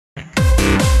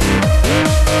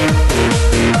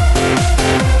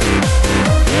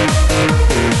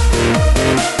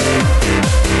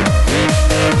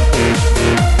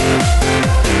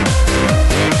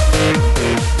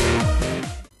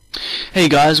Hey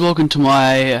guys, welcome to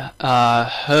my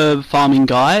herb farming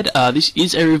guide. This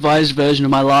is a revised version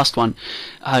of my last one.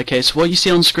 Okay, so what you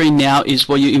see on screen now is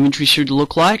what your inventory should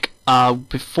look like.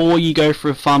 Before you go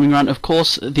for a farming run, of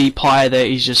course, the pie there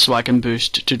is just so I can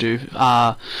boost to do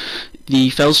the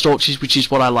fell stalks, which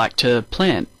is what I like to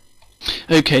plant.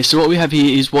 Okay, so what we have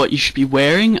here is what you should be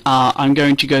wearing. I'm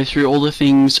going to go through all the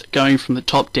things going from the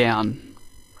top down.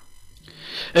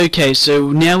 Okay,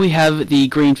 so now we have the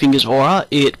Green Fingers Aura.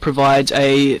 It provides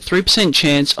a 3%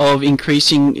 chance of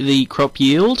increasing the crop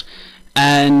yield,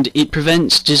 and it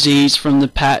prevents disease from the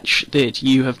patch that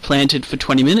you have planted for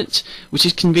 20 minutes, which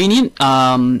is convenient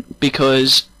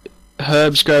because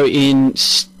herbs grow in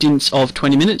stints of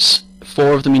 20 minutes,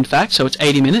 4 of them in fact, so it's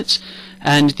 80 minutes,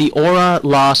 and the aura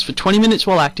lasts for 20 minutes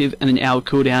while active and an hour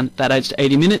cooldown. That adds to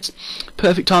 80 minutes.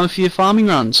 Perfect time for your farming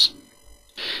runs.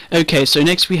 Okay, so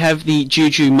next we have the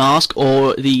Juju Mask,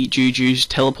 or the Juju's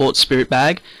Teleport Spirit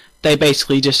Bag. They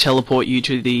basically just teleport you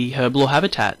to the herbal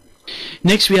habitat.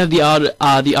 Next we have the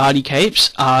Artie Capes.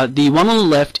 The one on the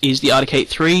left is the Artie Cape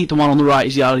 3, the one on the right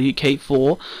is the Artie Cape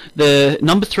 4. The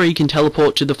number 3 can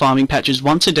teleport to the farming patches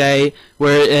once a day,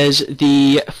 whereas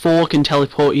the 4 can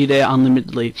teleport you there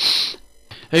unlimitedly.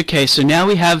 Okay, so now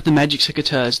we have the Magic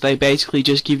Secateurs. They basically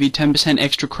just give you 10%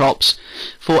 extra crops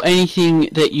for anything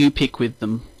that you pick with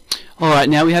them. Alright,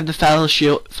 now we have the Fallow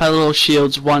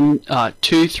Shields 1,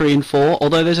 2, 3 and 4.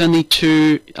 Although there's only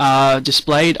 2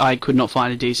 displayed, I could not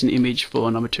find a decent image for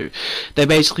number 2. They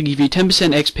basically give you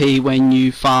 10% XP when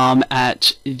you farm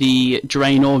at the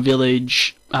Draenor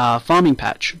Village farming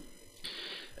patch.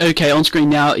 Okay, on screen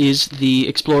now is the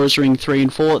Explorer's Ring 3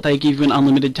 and 4. They give you an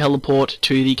unlimited teleport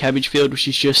to the cabbage field, which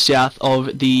is just south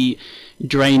of the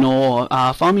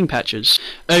Draenor farming patches.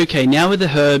 Okay, now with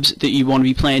the herbs that you want to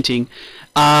be planting,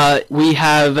 we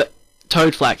have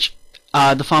Toadflax.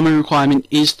 The farming requirement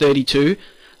is 32.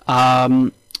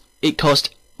 It costs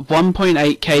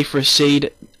 1.8k for a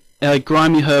seed.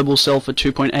 Grimy herb will sell for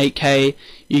 2.8k.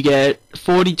 You get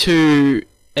 42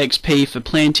 XP for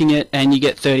planting it, and you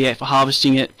get 38 for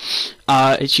harvesting it.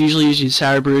 It's usually used in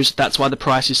Sarabrews, that's why the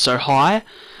price is so high.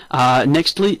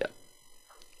 Nextly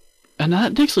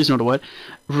is not a word.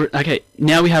 Okay,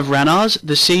 now we have Ranars.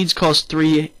 The seeds cost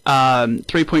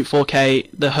 3.4k.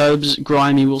 The herbs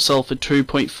Grimy will sell for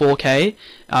 2.4k.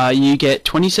 You get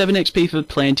 27 XP for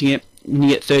planting it, and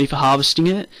you get 30 for harvesting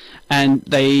it. And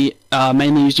they are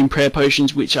mainly used in prayer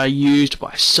potions, which are used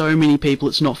by so many people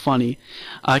it's not funny.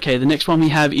 Okay, the next one we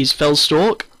have is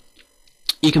Fellstalk.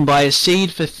 You can buy a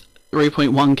seed for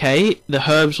 3.1k. The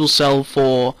herbs will sell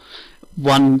for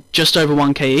just over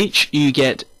 1k each. You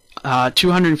get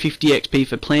 250 XP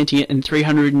for planting it and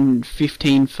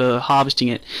 315 for harvesting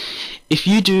it. If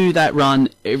you do that run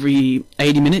every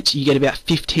 80 minutes, you get about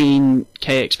 15k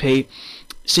XP.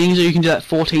 Seeing as you can do that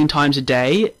 14 times a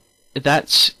day,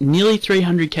 that's nearly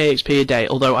 300k XP a day,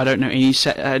 although I don't know any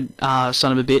son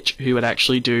of a bitch who would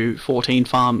actually do 14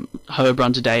 farm herb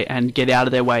runs a day and get out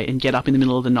of their way and get up in the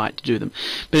middle of the night to do them.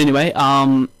 But anyway,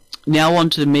 now on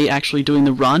to me actually doing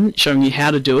the run, showing you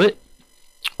how to do it.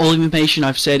 All the information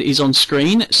I've said is on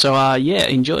screen, so yeah,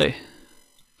 enjoy.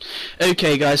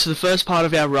 Okay guys, so the first part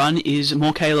of our run is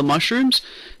Morcala mushrooms.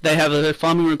 They have a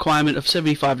farming requirement of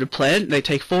 75 to plant. They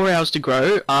take 4 hours to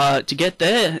grow. To get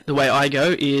there, the way I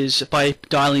go is by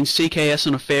dialing CKS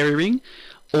on a fairy ring,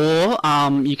 or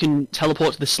you can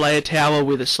teleport to the Slayer Tower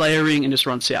with a Slayer ring and just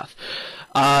run south.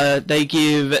 They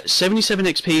give 77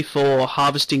 XP for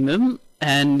harvesting them,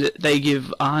 and they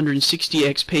give 160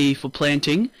 XP for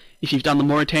planting. If you've done the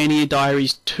Mauritania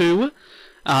Diaries 2,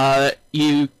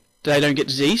 they don't get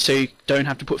disease, so you don't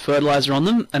have to put fertilizer on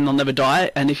them, and they'll never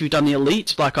die. And if you've done the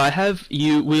Elite, like I have,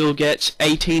 you will get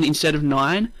 18 instead of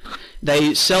 9.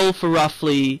 They sell for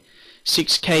roughly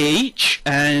 6k each,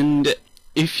 and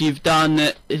if you've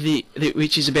done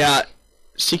which is about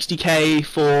 60k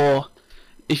for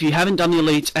if you haven't done the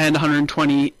Elites, and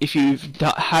 120 if you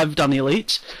have done the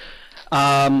Elites.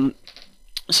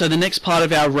 So the next part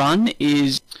of our run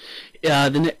is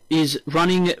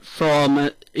running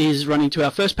to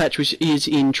our first patch, which is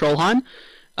in Trollheim.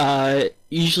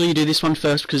 Usually you do this one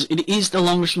first because it is the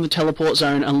longest from the teleport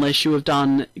zone, unless you have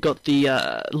got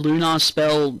the Lunar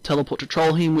spell Teleport to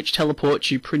Trollheim, which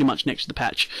teleports you pretty much next to the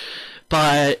patch.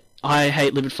 But I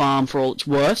hate Livid Farm for all it's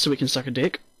worth, so we can suck a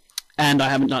dick, and I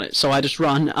haven't done it, so I just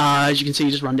run. As you can see,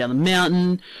 you just run down the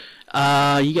mountain.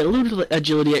 You get a little bit of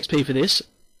agility XP for this,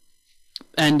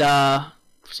 and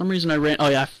for some reason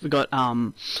I forgot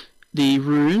the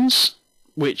runes,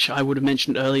 which I would have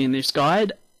mentioned earlier in this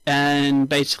guide. And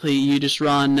basically you just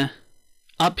run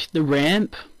up the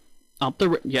ramp, up the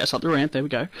ramp, there we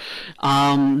go,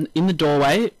 in the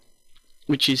doorway,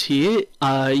 which is here.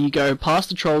 You go past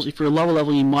the trolls. If you're a lower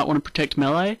level, you might want to protect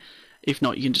melee. If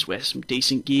not, you can just wear some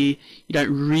decent gear. You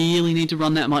don't really need to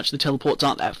run that much. The teleports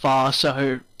aren't that far,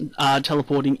 so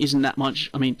teleporting isn't that much.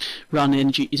 I mean, run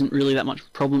energy isn't really that much of a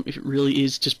problem. If it really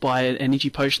is, just buy an energy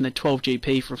potion. They're 12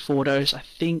 GP for a 4 dose. I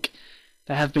think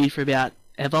they have been for about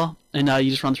ever. And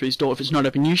you just run through this door. If it's not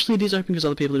open, usually it is open because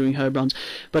other people are doing herb runs.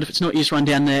 But if it's not, you just run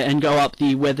down there and go up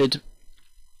the weathered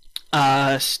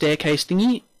staircase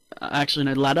thingy. Actually,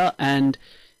 no, ladder. And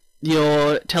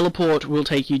your teleport will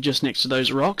take you just next to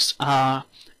those rocks. At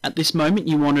this moment,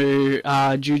 you want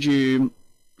to Juju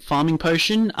farming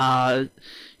potion,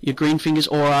 your green fingers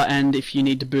aura, and if you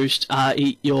need to boost,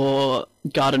 eat your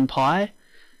garden pie.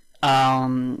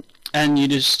 And you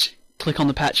just click on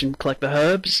the patch and collect the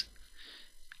herbs.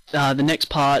 The next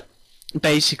part,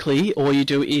 basically, all you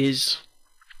do is,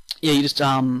 you just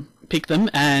pick them,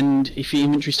 and if your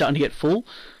inventory's starting to get full,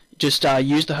 just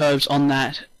use the herbs on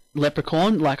that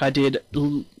leprechaun like I did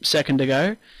a second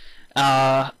ago.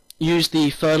 Use the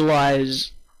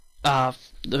fertilize,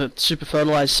 the super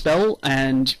fertilize spell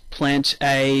and plant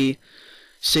a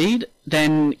seed,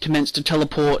 then commence to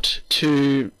teleport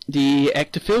to the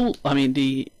ectophil,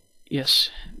 the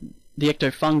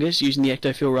ectofungus, using the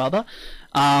ectophil rather.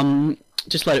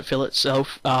 Just let it fill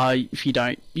itself. If you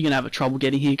don't, you're going to have trouble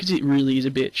getting here because it really is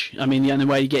a bitch. I mean, the only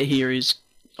way to get here is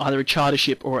either a charter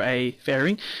ship or a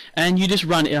ferry, and you just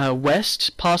run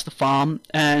west past the farm,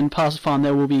 and past the farm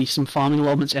there will be some farming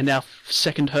allotments and our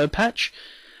second herb patch.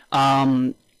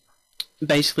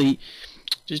 Basically,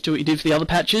 just do what you did for the other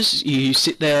patches. You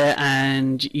sit there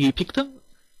and you pick them,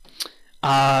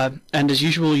 and as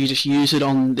usual, you just use it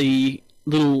on the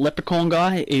little leprechaun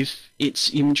guy if its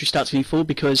inventory starts getting full,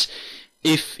 because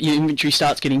if your inventory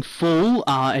starts getting full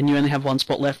and you only have one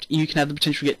spot left, you can have the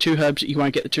potential to get 2 herbs. You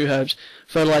won't get the 2 herbs.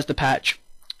 Fertilize the patch,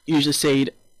 use the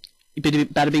seed,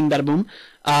 bada bing, bada boom,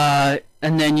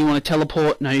 and then you want to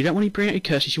teleport. No, you don't want to bring out your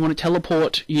curses. You want to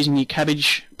teleport using your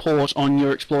cabbage port on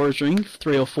your explorer's ring,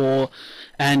 3 or 4,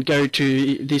 and go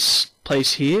to this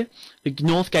place here. The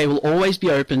north gate will always be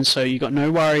open, so you got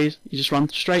no worries. You just run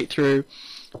straight through.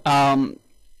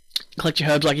 Collect your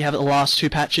herbs like you have at the last 2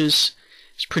 patches.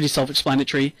 It's pretty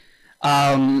self-explanatory.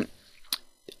 At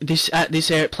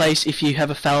this place, if you have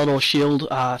a Falador shield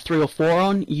 3 or 4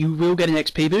 on, you will get an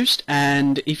XP boost.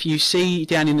 And if you see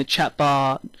down in the chat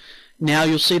bar now,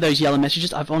 you'll see those yellow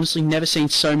messages. I've honestly never seen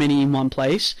so many in one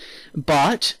place.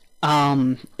 But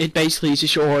it basically is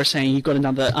just your aura saying you've got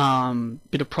another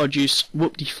bit of produce.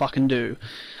 Whoop-de-fucking-do.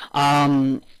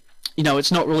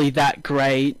 It's not really that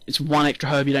great. It's 1 extra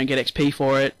herb, you don't get XP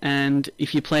for it, and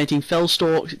if you're planting fell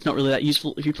stalks, it's not really that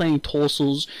useful. If you're planting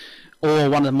torsals, or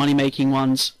one of the money-making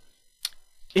ones,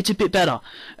 it's a bit better.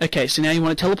 Okay, so now you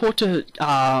want to teleport to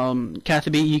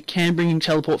Catherby. You can bring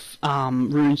teleport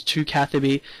runes to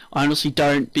Catherby. I honestly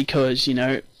don't, because,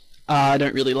 I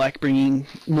don't really like bringing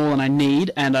more than I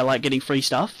need, and I like getting free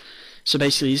stuff. So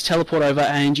basically, you just teleport over,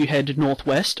 and you head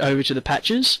northwest over to the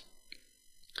patches.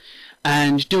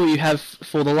 And do what you have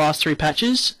for the last 3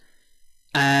 patches,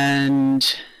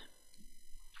 and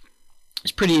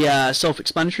it's pretty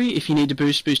self-explanatory. If you need to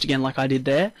boost again like I did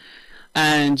there,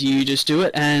 and you just do it.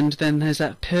 And then there's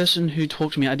that person who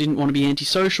talked to me. I didn't want to be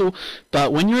antisocial,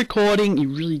 but when you're recording, you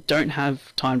really don't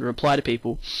have time to reply to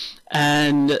people.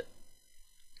 And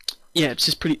yeah, it's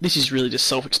just this is really just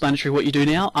self-explanatory what you do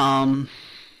now.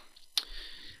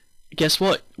 Guess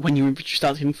what? When your inventory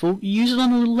starts getting full, you use it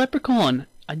on a little leprechaun.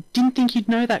 I didn't think you'd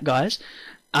know that, guys.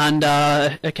 And,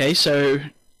 okay, so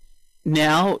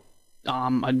now,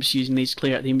 I'm just using these to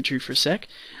clear out the inventory for a sec.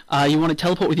 You want to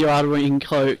teleport with your Artering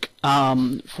Cloak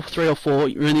for 3 or 4.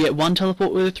 You only get 1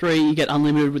 teleport with the 3, you get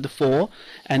unlimited with the 4,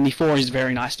 and the 4 is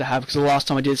very nice to have, because the last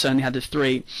time I did this I only had the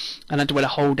 3, and I had to wait a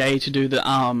whole day to do the,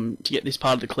 to get this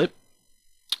part of the clip.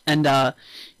 And,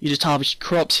 you just harvest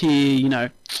crops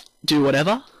here, do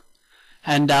whatever.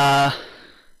 And,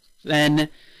 then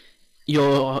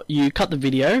you cut the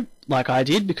video like I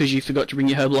did because you forgot to bring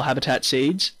your herbal habitat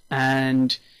seeds,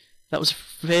 and that was a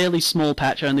fairly small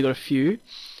patch. I only got a few,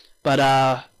 but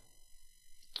yeah,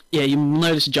 you'll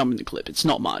notice a jump in the clip. It's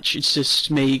not much. It's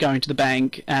just me going to the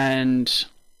bank, and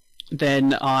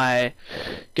then I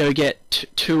go get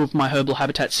 2 of my herbal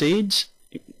habitat seeds.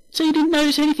 So you didn't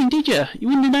notice anything, did you? You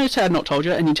wouldn't have noticed I had not told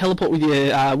you. And you teleport with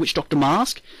your Witch Doctor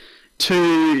mask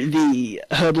to the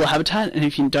herbal habitat, and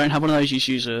if you don't have one of those, you just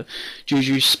use a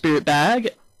Juju spirit bag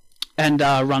and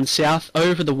run south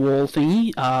over the wall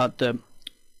thingy, the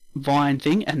vine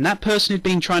thing. And that person had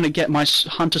been trying to get my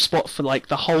hunter spot for like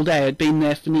the whole day. I'd been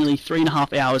there for nearly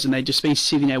 3.5 hours, and they'd just been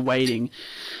sitting there waiting.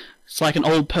 It's like an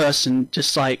old person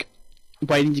just like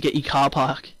waiting to get your car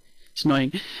park. It's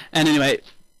annoying. And anyway,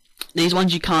 these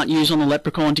ones you can't use on the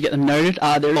leprechaun to get them noted.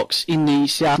 They're blocks in the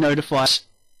south notifiers,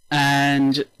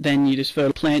 and then you just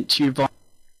further plant to your vine,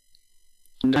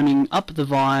 coming up the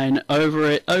vine, over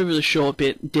it, over the short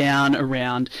bit, down,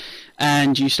 around,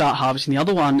 and you start harvesting the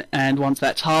other one. And once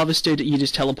that's harvested, you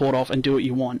just teleport off and do what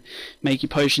you want. Make your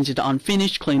potions into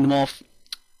unfinished, clean them off,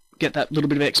 get that little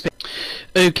bit of XP.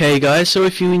 Okay guys, so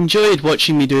if you enjoyed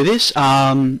watching me do this,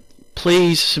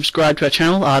 please subscribe to our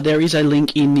channel. There is a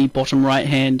link in the bottom right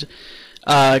hand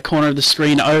corner of the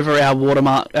screen over our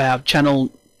watermark, our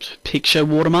channel picture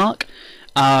watermark.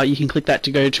 You can click that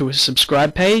to go to a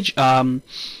subscribe page.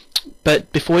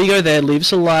 But before you go there, leave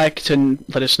us a like to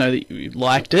let us know that you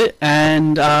liked it,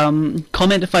 and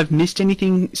comment if I've missed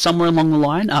anything somewhere along the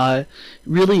line. It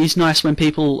really is nice when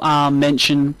people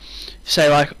say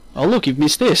like, oh look, you've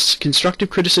missed this. Constructive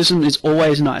criticism is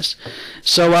always nice.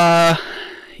 So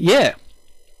yeah,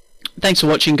 thanks for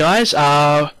watching guys.